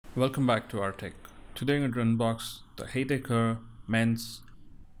Welcome back to rTech. Today I'm going to unbox the Hatteker men's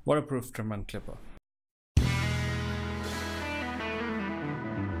waterproof trim and clipper.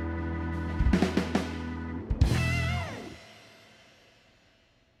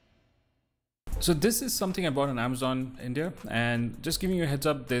 So this is something I bought on Amazon India, and just giving you a heads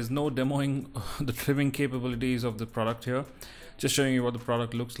up, there's no demoing the trimming capabilities of the product here. Just showing you what the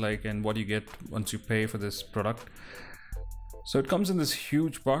product looks like and what you get once you pay for this product. So it comes in this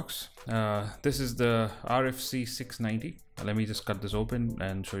huge box. This is the RFC 690. Let me just cut this open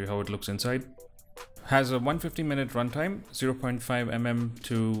and show you how it looks inside. Has a 150-minute runtime, 0.5 mm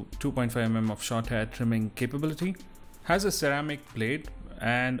to 2.5 mm of short hair trimming capability. Has a ceramic blade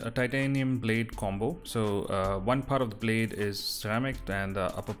and a titanium blade combo. So one part of the blade is ceramic and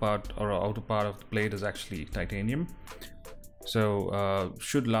the upper part or outer part of the blade is actually titanium. So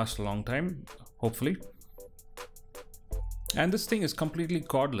should last a long time, hopefully. And this thing is completely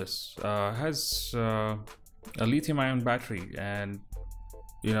cordless. Has a lithium-ion battery, and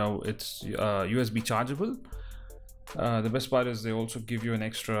you know it's USB chargeable. The best part is they also give you an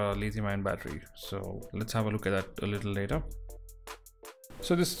extra lithium-ion battery. So let's have a look at that a little later.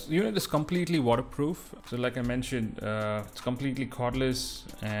 So this unit is completely waterproof. So like I mentioned, it's completely cordless,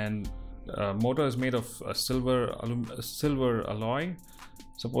 and motor is made of a silver alloy.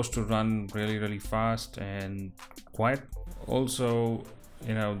 Supposed to run really fast and quiet. Also,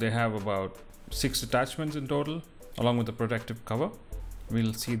 you know, they have about 6 attachments in total, along with the protective cover.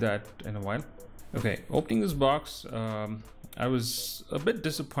 We'll see that in a while. Okay, opening this box, I was a bit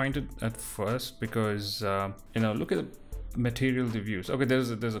disappointed at first because you know, look at the material they've used. Okay,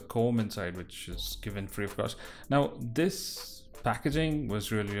 there's a comb inside which is given free of cost. Now this packaging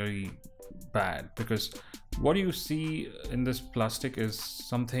was really bad, because what you see in this plastic is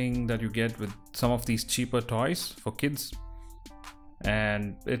something that you get with some of these cheaper toys for kids,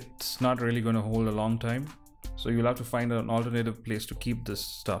 and it's not really going to hold a long time. So you'll have to find an alternative place to keep this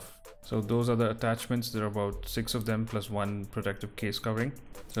stuff. So those are the attachments. There are about 6 of them plus one protective case covering.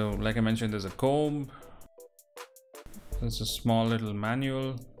 So like I mentioned, there's a comb. There's a small little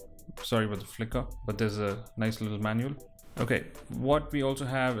manual. Sorry about the flicker, but there's a nice little manual. Okay, what we also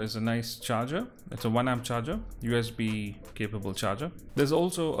have is a nice charger. It's a 1 amp charger, USB capable charger. There's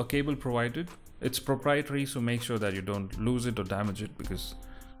also a cable provided. It's proprietary, so make sure that you don't lose it or damage it, because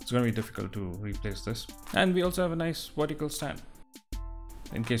it's going to be difficult to replace this. And we also have a nice vertical stand.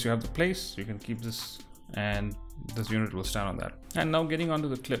 In case you have the place, you can keep this, and this unit will stand on that. And now getting onto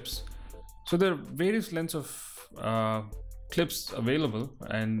the clips. So there are various lengths of clips available,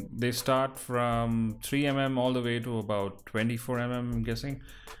 and they start from 3 mm all the way to about 24 mm, I'm guessing.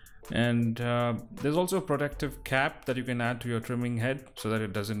 And there's also a protective cap that you can add to your trimming head so that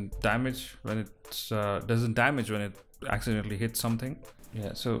it doesn't damage when it accidentally hits something.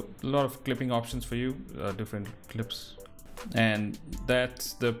 Yeah, so a lot of clipping options for you, different clips, and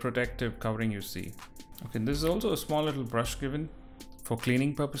that's the protective covering you see. Okay, this is also a small little brush given for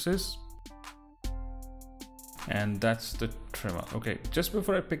cleaning purposes. And that's the trimmer. Okay, just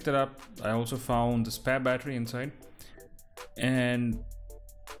before I picked it up, I also found the spare battery inside, and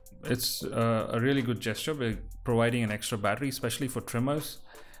it's a really good gesture by providing an extra battery, especially for trimmers.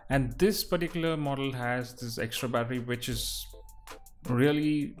 And this particular model has this extra battery, which is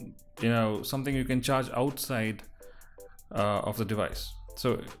really, you know, something you can charge outside of the device.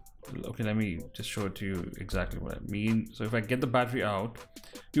 So okay, let me just show it to you exactly what I mean. So if I get the battery out,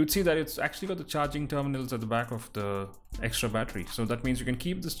 you would see that it's actually got the charging terminals at the back of the extra battery. So that means you can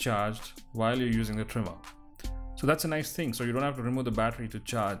keep this charged while you're using the trimmer. So that's a nice thing. So you don't have to remove the battery to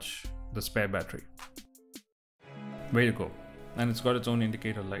charge the spare battery. Way to go. And it's got its own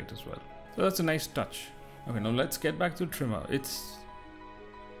indicator light as well. So that's a nice touch. Okay, now let's get back to the trimmer.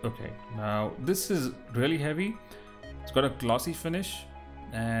 Okay, now this is really heavy. It's got a glossy finish,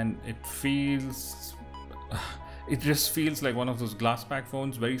 and it just feels like one of those glass pack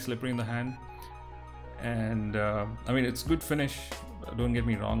phones, very slippery in the hand. And I mean, it's good finish, don't get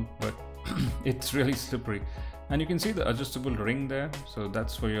me wrong, but it's really slippery. And you can see the adjustable ring there, so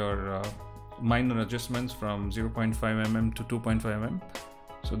that's for your minor adjustments from 0.5 mm to 2.5 mm.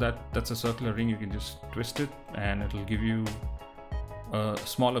 So that's a circular ring. You can just twist it and it'll give you a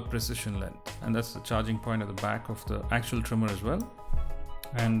smaller precision length. And that's the charging point at the back of the actual trimmer as well.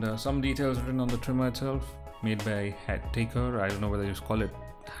 And some details written on the trimmer itself, made by Hatteker. I don't know whether you call it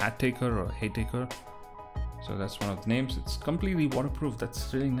Hatteker or Hatteker. So that's one of the names. It's completely waterproof.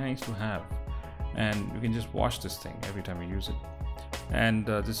 That's really nice to have. And you can just wash this thing every time you use it. And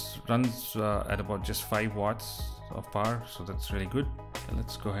this runs at about just 5 watts of power, so that's really good. Okay,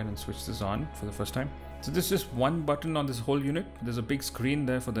 let's go ahead and switch this on for the first time. So there's just one button on this whole unit. There's a big screen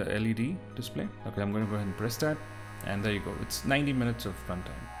there for the LED display. Okay, I'm going to go ahead and press that, and there you go. It's 90 minutes of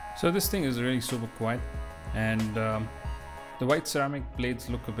runtime. So this thing is really super quiet, and the white ceramic blades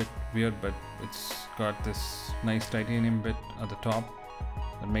look a bit weird, but it's got this nice titanium bit at the top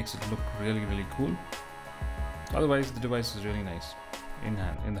that makes it look really, really cool. Otherwise, the device is really nice in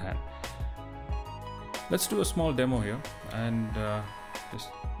the hand. Let's do a small demo here, and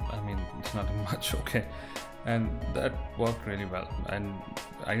it's not much, okay, and that worked really well, and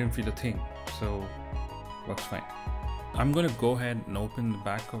I didn't feel a thing, so works fine. I'm going to go ahead and open the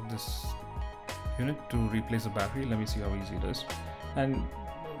back of this unit to replace the battery. Let me see how easy it is. And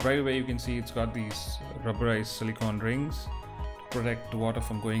right away you can see it's got these rubberized silicone rings to protect the water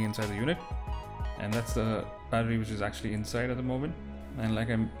from going inside the unit, and that's the battery which is actually inside at the moment. And like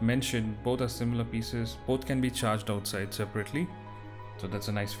I mentioned, both are similar pieces, both can be charged outside separately, so that's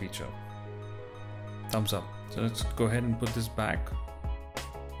a nice feature. Thumbs up. So let's go ahead and put this back,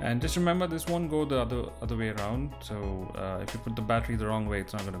 and just remember this won't go the other way around. So if you put the battery the wrong way,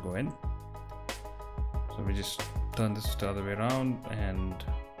 it's not going to go in. So we just turn this the other way around, and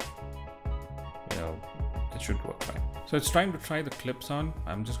it should work fine. So it's trying to try the clips on.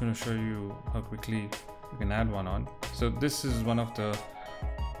 I'm just going to show you how quickly you can add one on. So this is one of the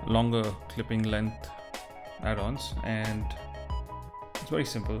longer clipping length add-ons, and it's very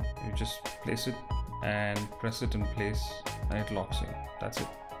simple. You just place it and press it in place, and it locks in. That's it.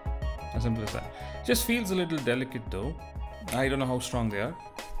 As simple as that. Just feels a little delicate though. I don't know how strong they are.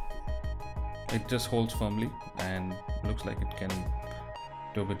 It just holds firmly and looks like it can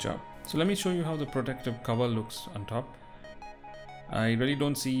do a good job. So let me show you how the protective cover looks on top. I really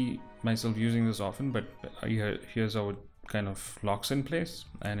don't see myself using this often, but here's how it kind of locks in place,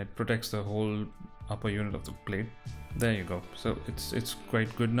 and it protects the whole upper unit of the blade. There you go. So it's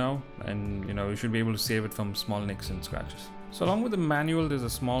quite good now, and you should be able to save it from small nicks and scratches. So along with the manual, there's a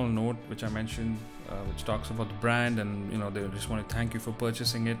small note which I mentioned, which talks about the brand, and they just want to thank you for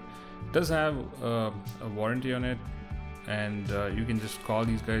purchasing it. It does have a warranty on it, and you can just call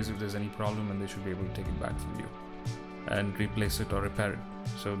these guys if there's any problem, and they should be able to take it back from you and replace it or repair it.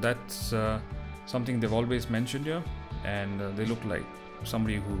 So that's something they've always mentioned here, and they look like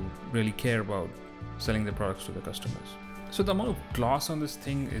somebody who really care about selling their products to the customers. So the amount of gloss on this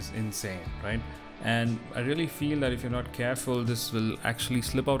thing is insane, right? And I really feel that if you're not careful, this will actually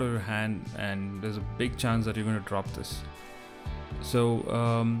slip out of your hand, and there's a big chance that you're going to drop this.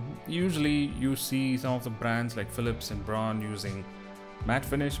 So usually you see some of the brands like Philips and Braun using matte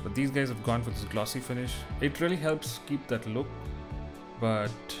finish, but these guys have gone for this glossy finish. It really helps keep that look,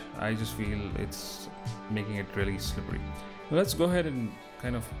 but I just feel it's making it really slippery. Well, let's go ahead and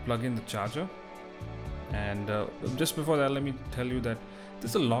kind of plug in the charger. And just before that, let me tell you that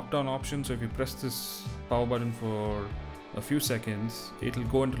this is a lockdown option. So if you press this power button for a few seconds, it'll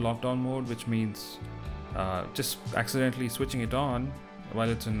go into lockdown mode, which means just accidentally switching it on while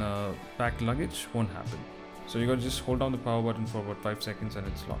it's in packed luggage won't happen. So you gotta just hold down the power button for about 5 seconds and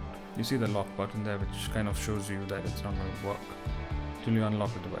it's locked. You see the lock button there, which kind of shows you that it's not going to work till you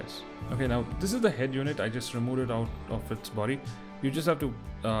unlock the device. Okay, now this is the head unit. I just removed it out of its body. You just have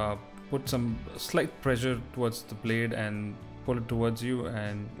to put some slight pressure towards the blade and pull it towards you,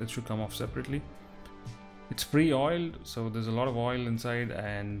 and it should come off separately. It's pre-oiled, so there's a lot of oil inside,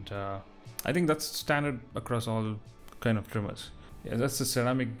 and I think that's standard across all kind of trimmers. Yeah, that's the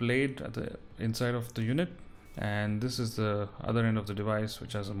ceramic blade at the inside of the unit, and this is the other end of the device,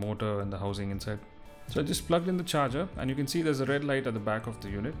 which has a motor and the housing inside. So I just plugged in the charger, and you can see there's a red light at the back of the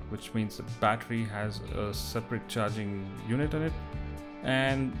unit, which means the battery has a separate charging unit on it,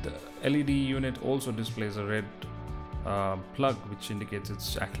 and the LED unit also displays a red plug, which indicates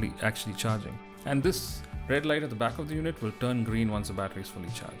it's actually charging. And this red light at the back of the unit will turn green once the battery is fully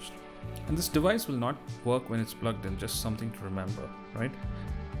charged. And this device will not work when it's plugged in, just something to remember, right?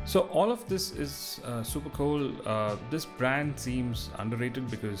 So all of this is super cool. This brand seems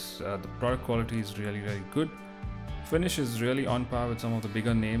underrated because the product quality is really, really good. Finish is really on par with some of the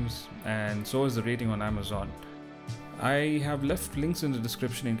bigger names, and so is the rating on Amazon. I have left links in the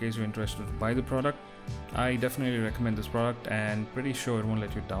description in case you're interested to buy the product. I definitely recommend this product, and pretty sure it won't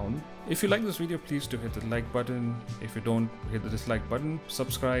let you down. If you like this video, please do hit the like button. If you don't, hit the dislike button,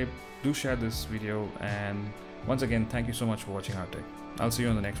 subscribe, do share this video, and once again, thank you so much for watching rTech. I'll see you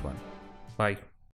on the next one. Bye.